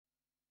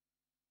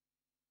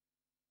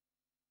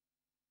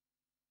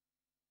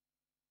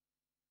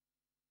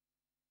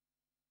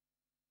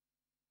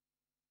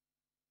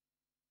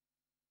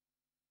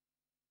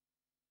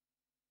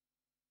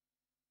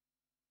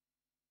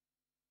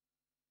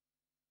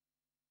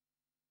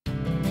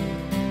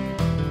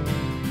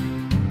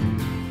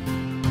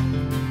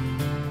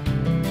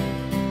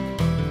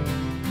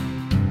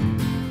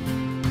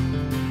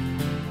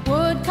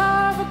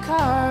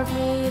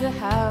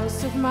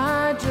house of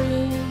my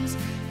dreams.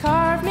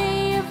 Carve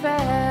me a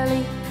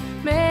valley,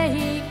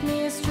 make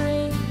me a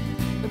stream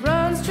that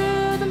runs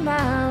through the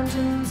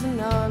mountains and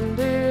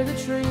under the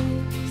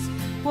trees.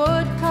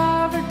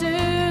 Woodcarver,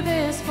 do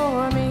this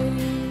for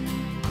me.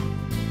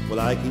 Well,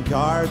 I can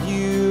carve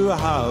you a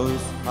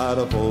house out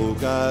of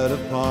oak, out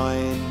of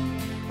pine,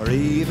 or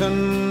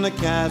even a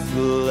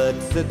castle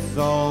that sits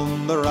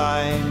on the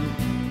Rhine.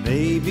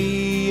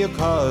 Maybe a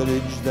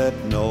cottage that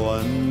no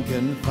one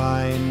can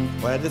find,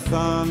 where the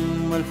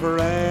sun will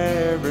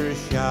forever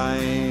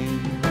shine.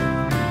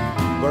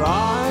 Where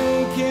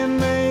I can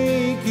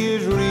make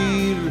it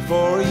real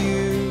for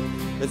you,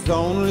 it's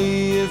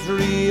only as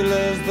real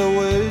as the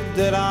wood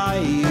that I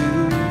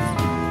use.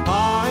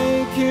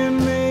 I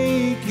can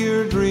make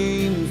your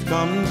dreams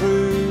come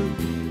true,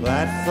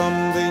 that's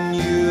something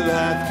you'll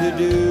have to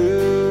do.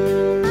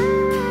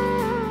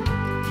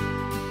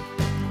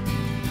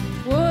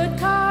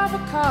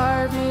 Woodcarver,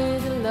 carve me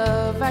the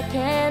love I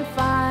can't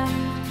find.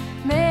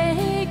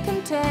 Make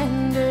him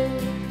tender,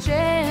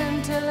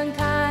 gentle and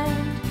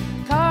kind.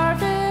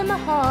 Carve him a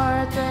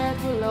heart that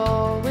will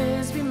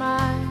always be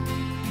mine.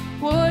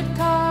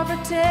 Woodcarver,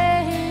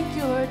 take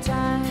your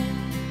time.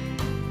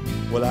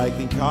 Well, I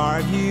can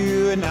carve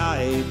you a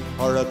knight,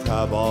 or a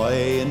cowboy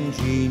in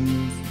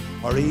jeans,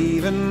 or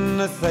even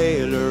a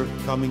sailor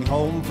coming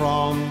home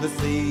from the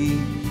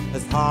sea,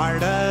 as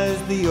hard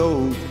as the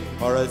oak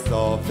or as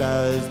soft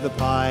as the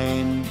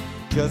pine,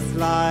 just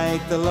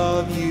like the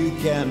love you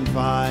can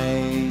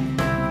find.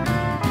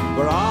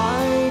 Where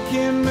I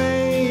can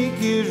make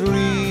it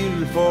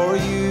real for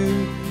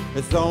you,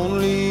 it's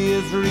only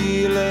as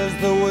real as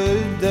the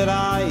wood that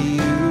I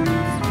use.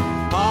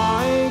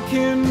 I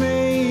can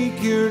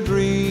make your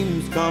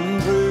dreams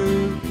come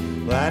true,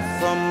 that's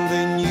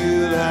something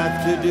you'll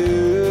have to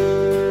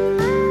do.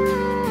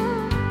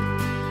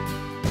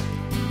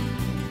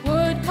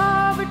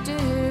 Woodcarver, do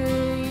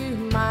you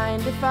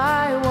mind if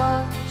I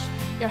watch?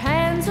 Your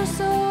hands are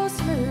so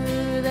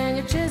smooth and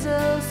your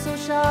chisel so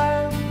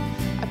sharp.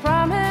 I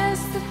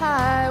promise that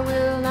I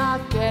will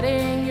not get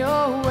in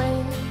your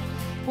way.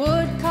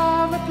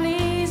 Woodcarver,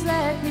 please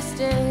let me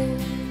stay.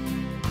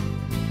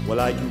 Well,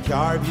 I can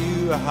carve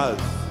you a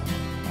house,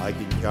 I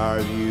can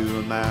carve you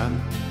a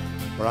man,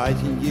 or I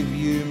can give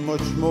you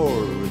much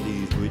more with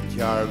these wood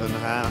carving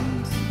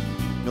hands.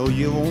 No,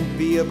 you won't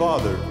be a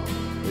bother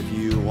if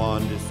you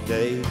want to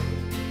stay.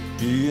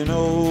 Do you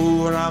know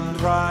what I'm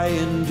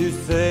trying to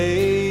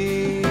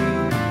say?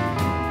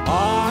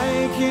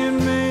 I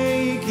can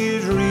make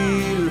it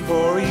real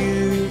for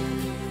you,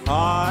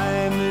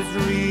 I'm as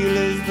real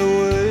as the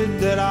wood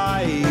that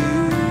I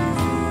use.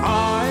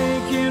 I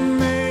can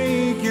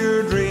make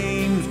your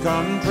dreams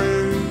come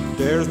true,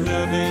 there's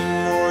nothing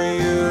more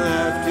you'll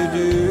have to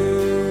do.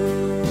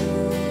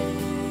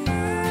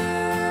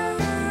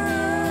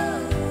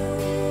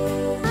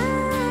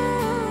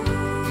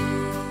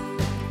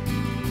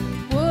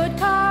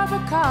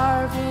 Woodcarver,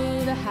 carve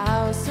me the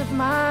house of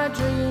my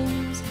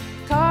dreams.